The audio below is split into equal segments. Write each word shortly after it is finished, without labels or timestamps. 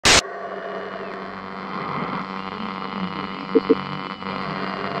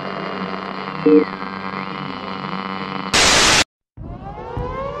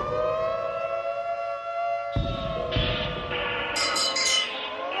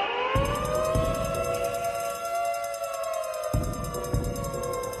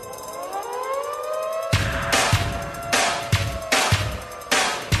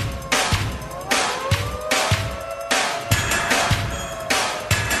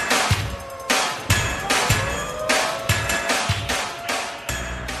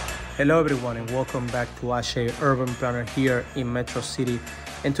Hello everyone and welcome back to Acei Urban Planner here in Metro City,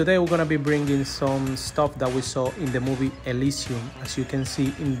 and today we're going to be bringing some stuff that we saw in the movie Elysium. As you can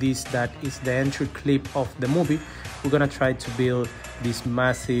see in this, that is the entry clip of the movie. We're going to try to build this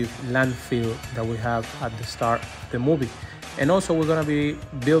massive landfill that we have at the start of the movie, and also we're going to be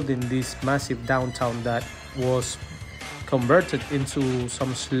building this massive downtown that was converted into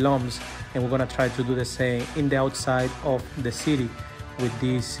some slums, and we're going to try to do the same in the outside of the city with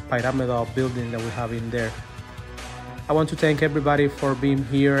this pyramidal building that we have in there. I want to thank everybody for being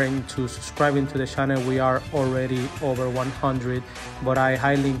here and to subscribing to the channel. We are already over 100, but I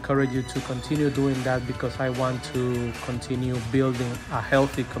highly encourage you to continue doing that because I want to continue building a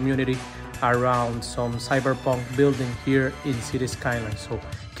healthy community around some cyberpunk building here in City Skylines. So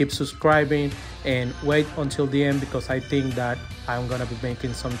keep subscribing and wait until the end because I think that I'm gonna be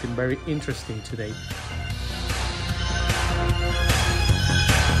making something very interesting today.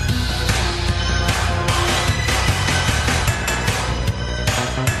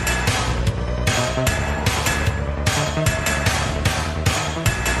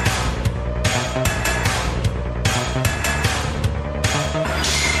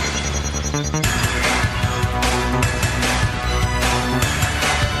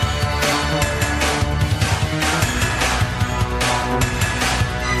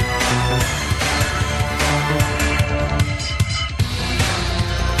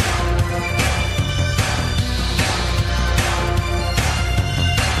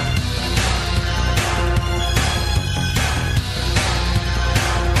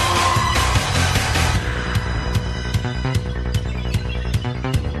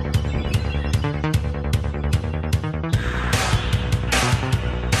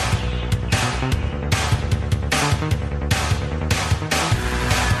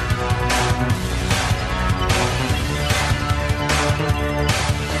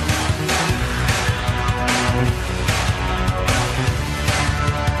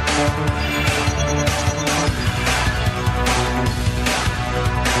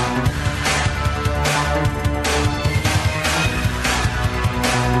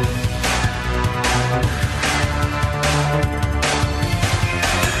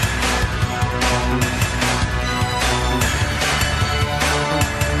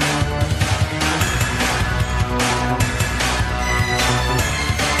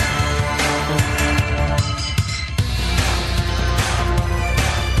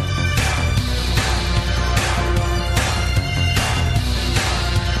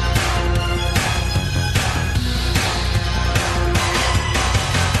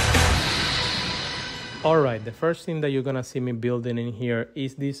 Alright, the first thing that you're gonna see me building in here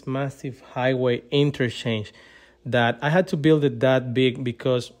is this massive highway interchange that I had to build it that big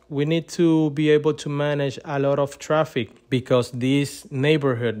because we need to be able to manage a lot of traffic, because this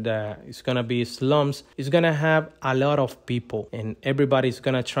neighborhood that is gonna be slums is gonna have a lot of people and everybody's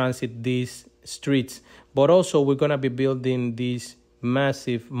gonna transit these streets. But also we're gonna be building these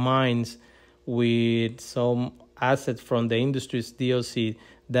massive mines with some assets from the industries DLC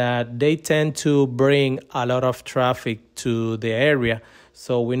that they tend to bring a lot of traffic to the area.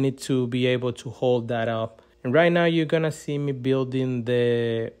 So we need to be able to hold that up. And right now you're gonna see me building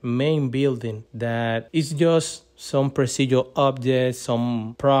the main building that is just some procedural objects,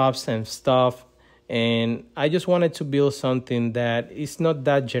 some props and stuff. And I just wanted to build something that is not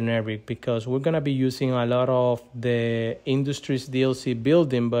that generic because we're gonna be using a lot of the industries DLC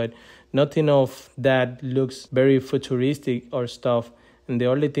building, but nothing of that looks very futuristic or stuff. And the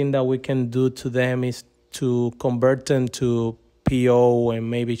only thing that we can do to them is to convert them to PO and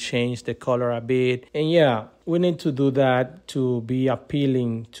maybe change the color a bit. And yeah, we need to do that to be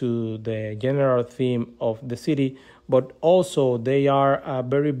appealing to the general theme of the city. But also they are a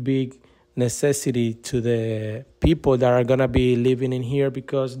very big necessity to the people that are going to be living in here,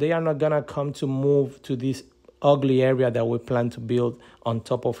 because they are not going to come to move to this ugly area that we plan to build on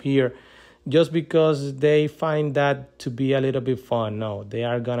top of here just because they find that to be a little bit fun. No, they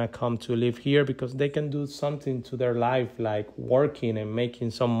are gonna come to live here because they can do something to their life, like working and making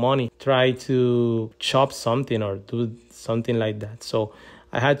some money, try to chop something or do something like that. So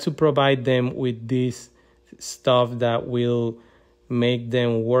I had to provide them with these stuff that will make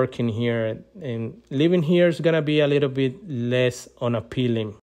them work in here, and living here is gonna be a little bit less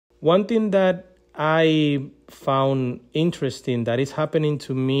unappealing. One thing that I found interesting that is happening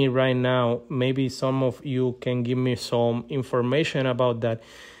to me right now, maybe some of you can give me some information about that,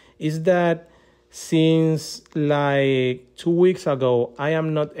 is that since like 2 weeks ago, I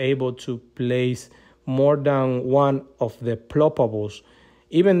am not able to place more than one of the ploppables,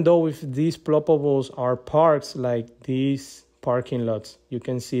 even though if these ploppables are parks like these parking lots. You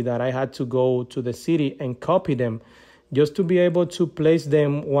can see that I had to go to the city and copy them just to be able to place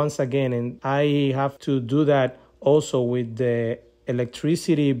them once again. And I have to do that also with the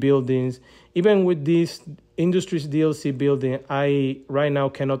electricity buildings. Even with this Industries DLC building, I right now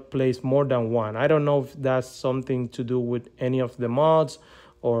cannot place more than one. I don't know if that's something to do with any of the mods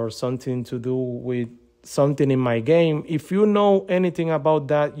or something to do with something in my game. If you know anything about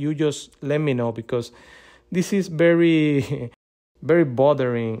that, you just let me know, because this is very very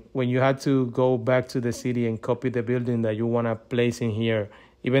bothering when you had to go back to the city and copy the building that you want to place in here,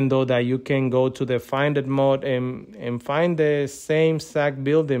 even though that you can go to the find it mode and find the same exact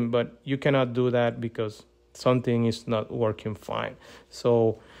building, but you cannot do that because something is not working fine.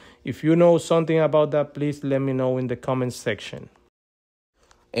 So if you know something about that, please let me know in the comment section.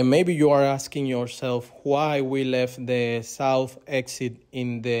 And maybe you are asking yourself why we left the south exit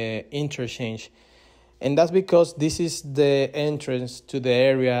in the interchange. And that's because this is the entrance to the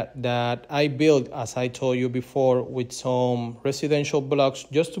area that I built, as I told you before, with some residential blocks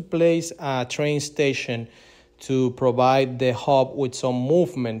just to place a train station to provide the hub with some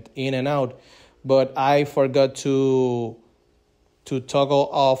movement in and out. But I forgot to toggle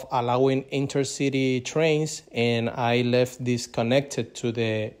off allowing intercity trains, and I left this connected to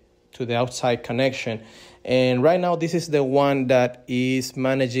the outside connection. And right now, this is the one that is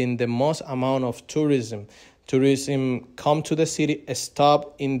managing the most amount of tourism. Tourism come to the city,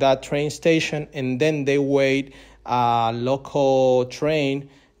 stop in that train station, and then they wait a local train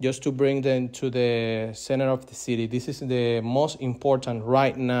just to bring them to the center of the city. This is the most important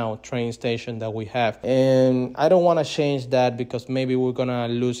right now train station that we have. And I don't want to change that because maybe we're going to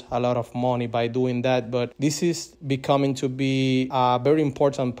lose a lot of money by doing that. But this is becoming to be a very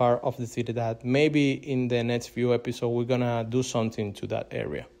important part of the city that maybe in the next few episodes, we're going to do something to that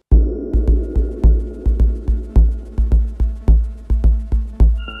area.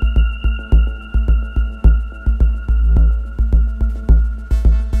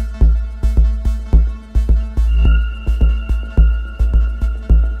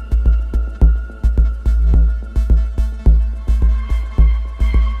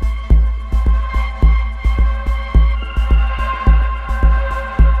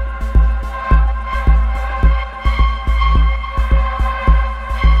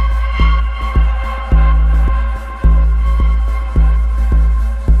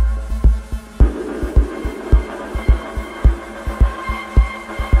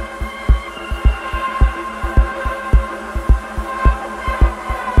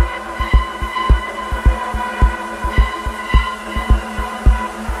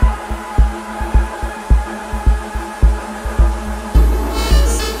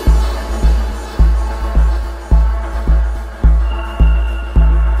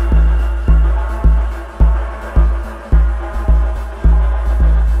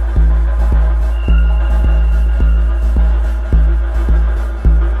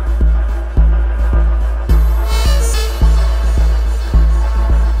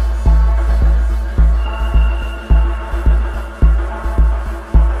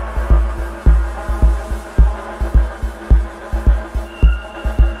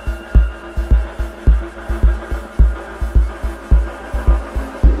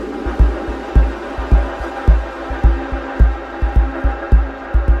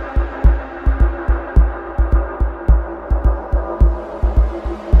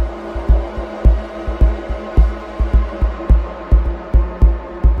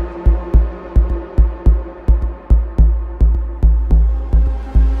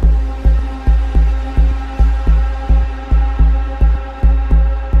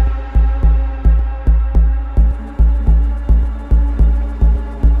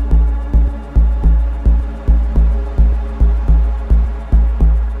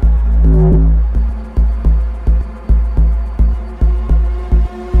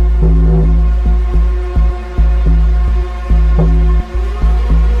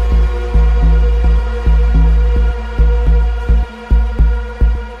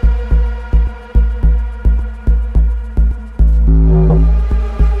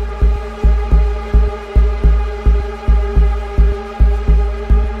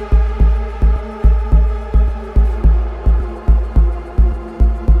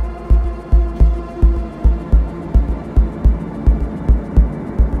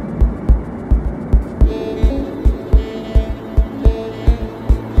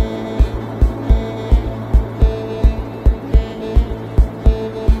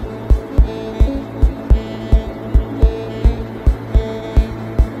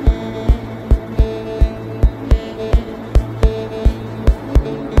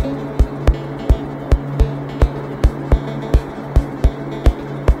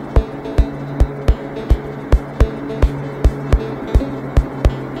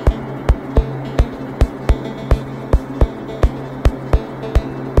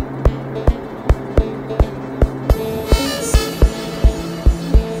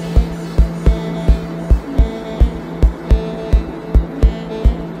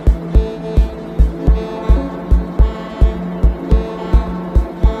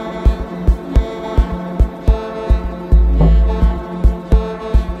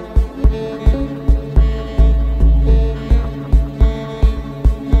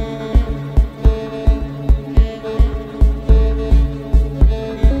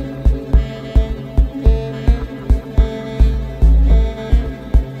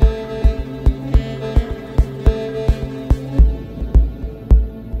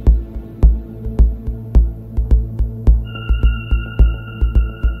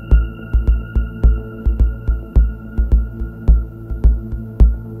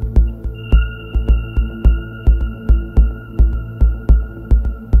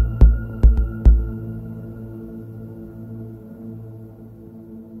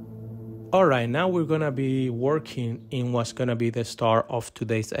 All right, now we're gonna be working in what's gonna be the star of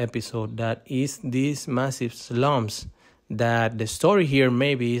today's episode. That is these massive slums. That the story here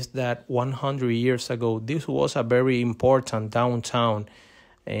maybe is that 100 years ago, this was a very important downtown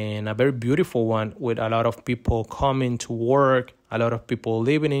and a very beautiful one with a lot of people coming to work, a lot of people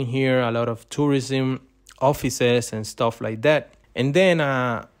living in here, a lot of tourism, offices and stuff like that. And then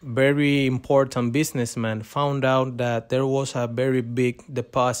a very important businessman found out that there was a very big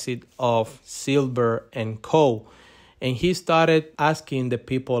deposit of silver and coal. And he started asking the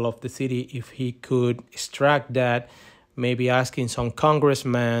people of the city if he could extract that, maybe asking some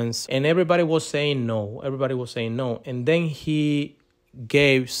congressmen. And everybody was saying no. And then he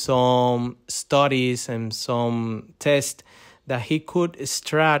gave some studies and some tests that he could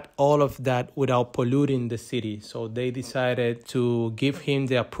extract all of that without polluting the city. So they decided to give him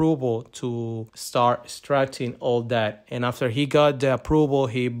the approval to start extracting all that. And after he got the approval,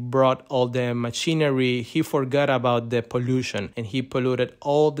 he brought all the machinery. He forgot about the pollution and he polluted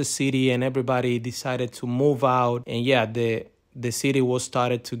all the city, and everybody decided to move out. And yeah, the city was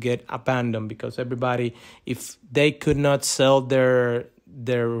started to get abandoned because everybody, if they could not sell their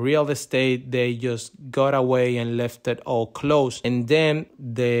real estate, they just got away and left it all closed. And then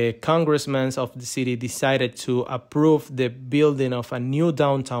the congressmen of the city decided to approve the building of a new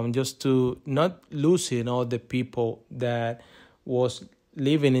downtown just to not losing all the people that was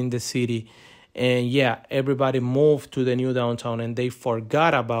living in the city. And yeah, everybody moved to the new downtown and they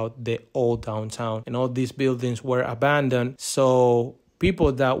forgot about the old downtown, and all these buildings were abandoned. So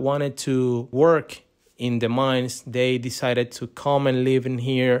people that wanted to work in the mines, they decided to come and live in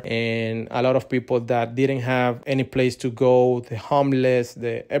here. And a lot of people that didn't have any place to go, the homeless,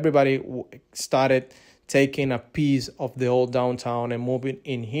 everybody started taking a piece of the old downtown and moving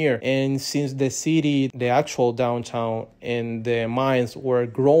in here. And since the city, the actual downtown and the mines were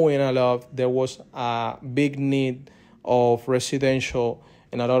growing a lot, there was a big need of residential,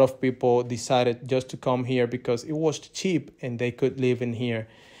 and a lot of people decided just to come here because it was cheap and they could live in here.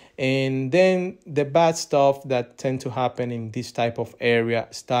 And then the bad stuff that tend to happen in this type of area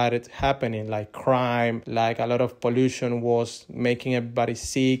started happening, like crime, like a lot of pollution was making everybody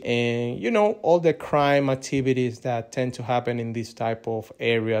sick. And, you know, all the crime activities that tend to happen in this type of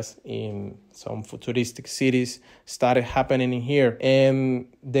areas in some futuristic cities started happening in here. And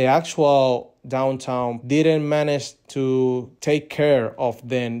the actual downtown didn't manage to take care of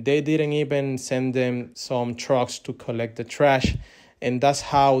them. They didn't even send them some trucks to collect the trash. And that's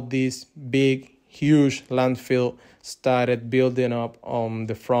how this big, huge landfill started building up on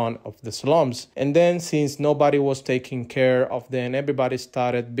the front of the slums. And then since nobody was taking care of them, everybody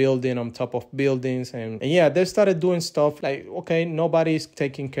started building on top of buildings. And yeah, they started doing stuff like, okay, nobody's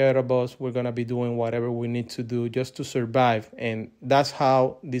taking care of us. We're going to be doing whatever we need to do just to survive. And that's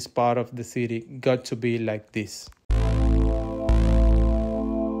how this part of the city got to be like this.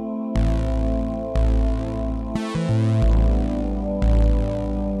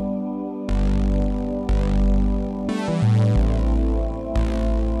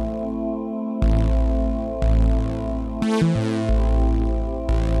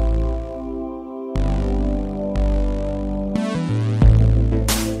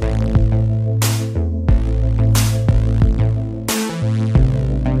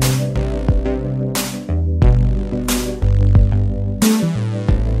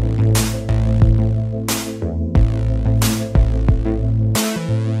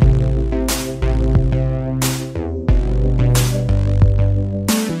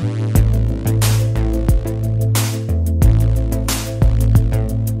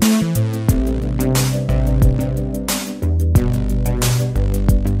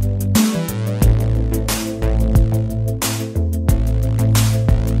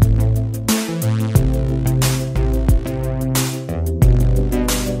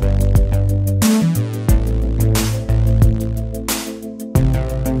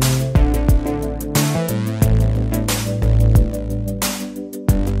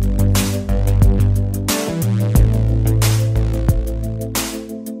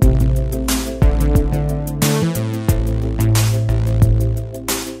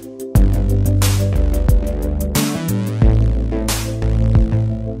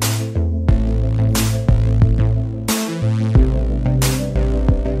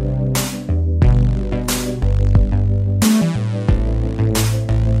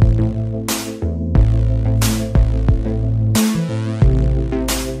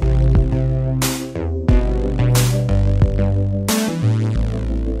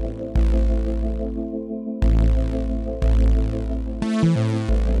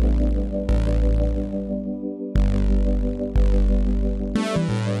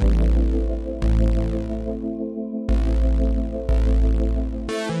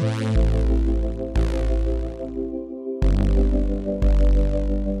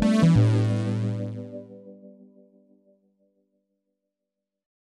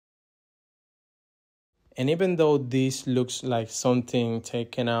 And even though this looks like something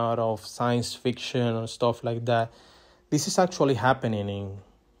taken out of science fiction or stuff like that, this is actually happening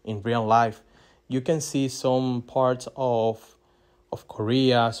in real life. You can see some parts of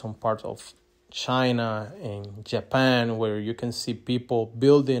Korea, some parts of China and Japan, where you can see people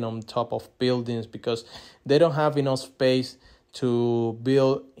building on top of buildings because they don't have enough space to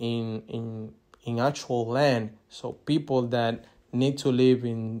build in actual land. So people that need to live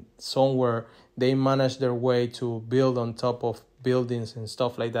in somewhere, they manage their way to build on top of buildings and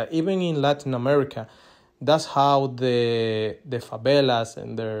stuff like that. Even in Latin America, that's how the favelas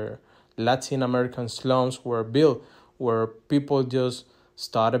and their Latin American slums were built, where people just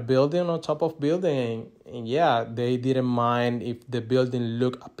started building on top of building. And yeah, they didn't mind if the building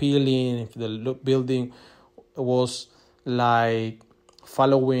looked appealing, if the building was like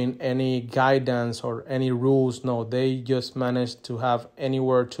following any guidance or any rules. No, they just managed to have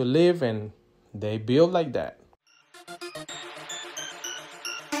anywhere to live, and they build like that.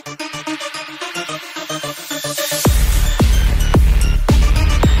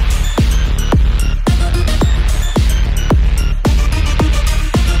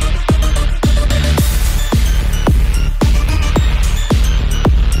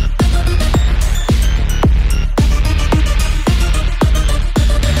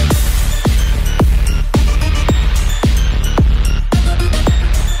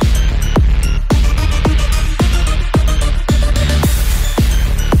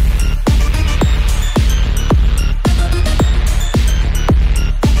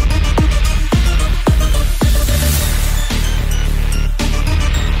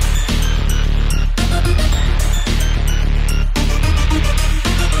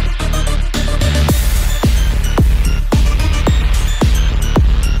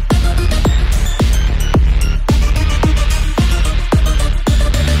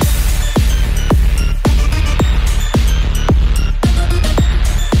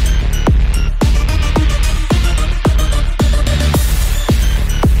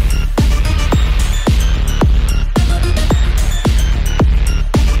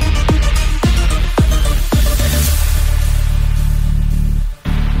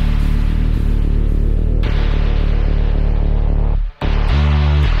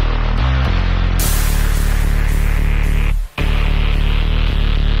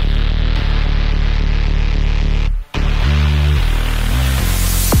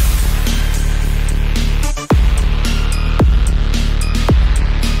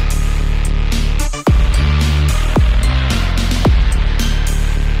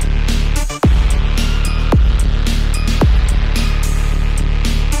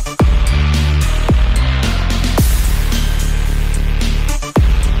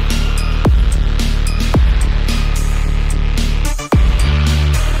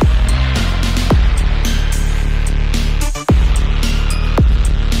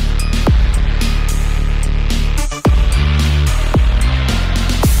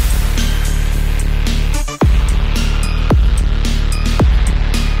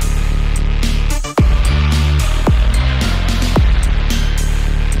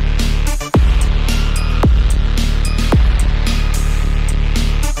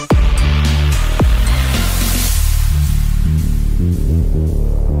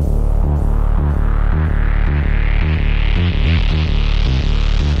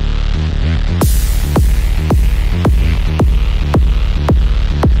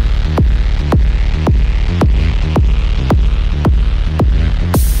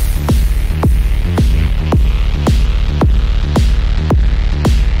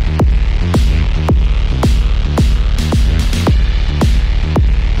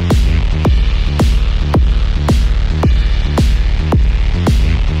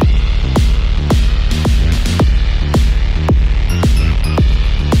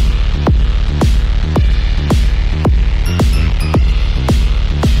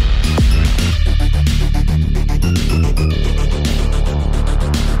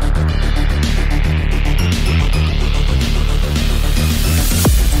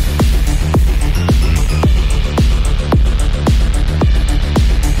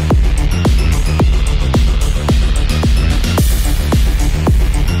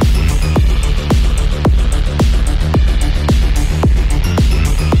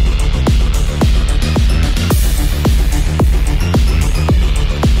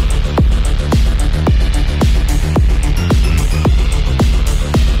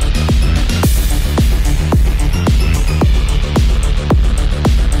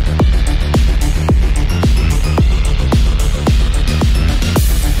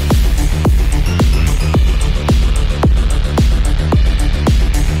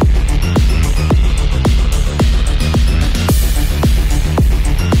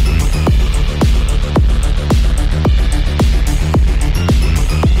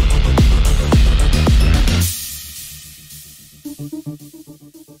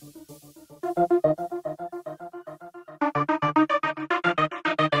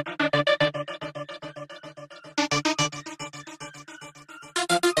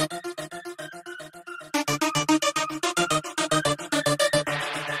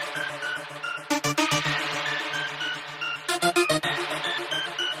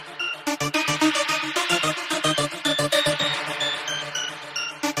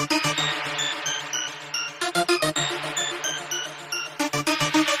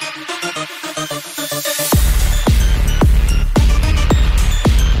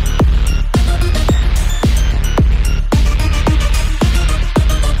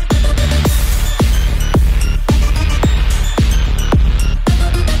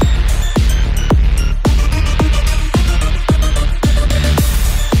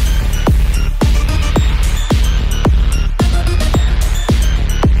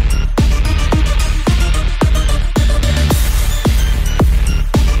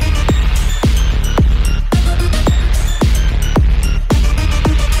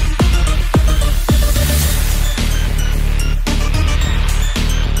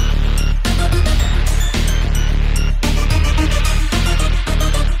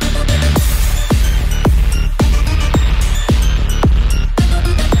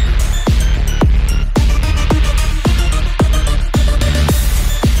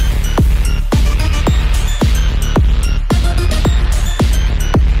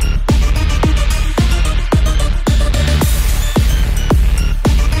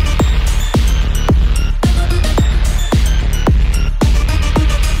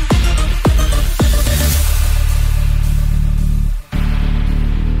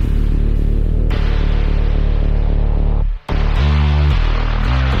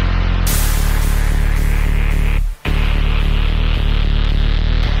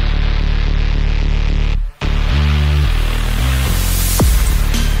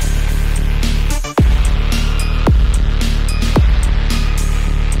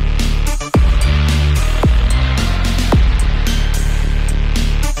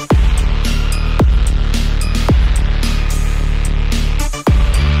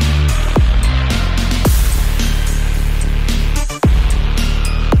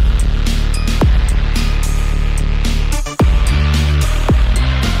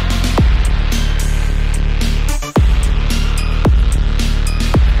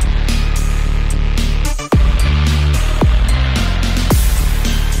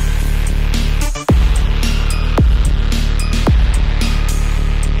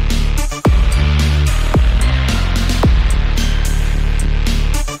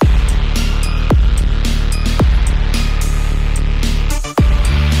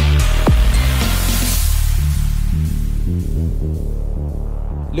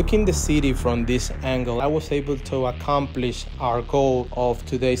 Looking the city from this angle, I was able to accomplish our goal of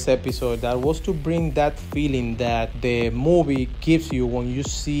today's episode. That was to bring that feeling that the movie gives you when you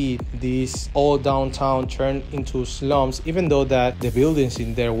see this old downtown turn into slums, even though that the buildings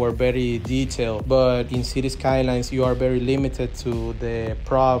in there were very detailed. But in City Skylines, you are very limited to the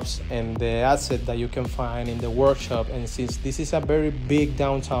props and the asset that you can find in the workshop. And since this is a very big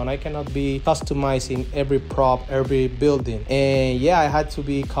downtown, I cannot be customizing every prop, every building. And yeah, I had to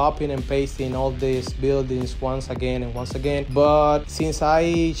be copying and pasting all these buildings once again and once again. But since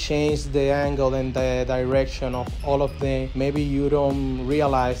I changed the angle and the direction of all of them, maybe you don't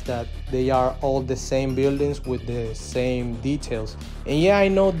realize that they are all the same buildings with the same details. And yeah, I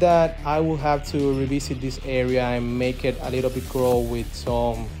know that I will have to revisit this area and make it a little bit grow with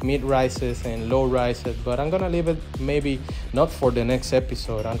some mid-rises and low-rises, but I'm gonna leave it maybe not for the next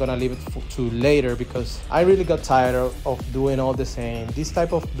episode. I'm gonna leave it to later because I really got tired of doing all the same. This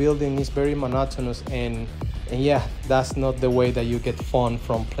type of building is very monotonous, and yeah, that's not the way that you get fun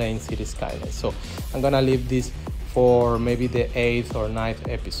from playing City Skylines. So I'm gonna leave this for maybe the 8th or 9th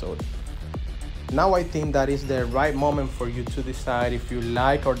episode. Now I think that is the right moment for you to decide if you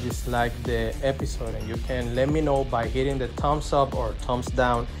like or dislike the episode, and you can let me know by hitting the thumbs up or thumbs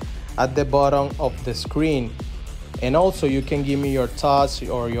down at the bottom of the screen. And also you can give me your thoughts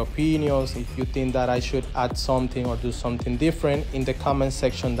or your opinions if you think that I should add something or do something different in the comment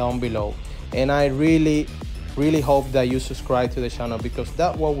section down below. And I really hope that you subscribe to the channel, because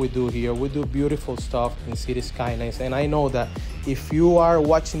that's what we do here. We do beautiful stuff in City Skylines, and I know that if you are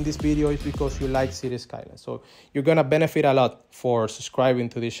watching this video, it's because you like City Skylines. So you're gonna benefit a lot for subscribing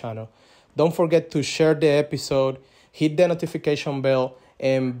to this channel. Don't forget to share the episode, hit the notification bell,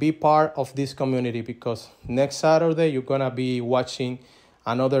 and be part of this community, because next Saturday you're gonna be watching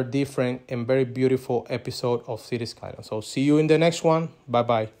another different and very beautiful episode of City Skylines. So see you in the next one. Bye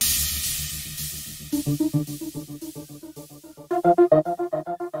bye.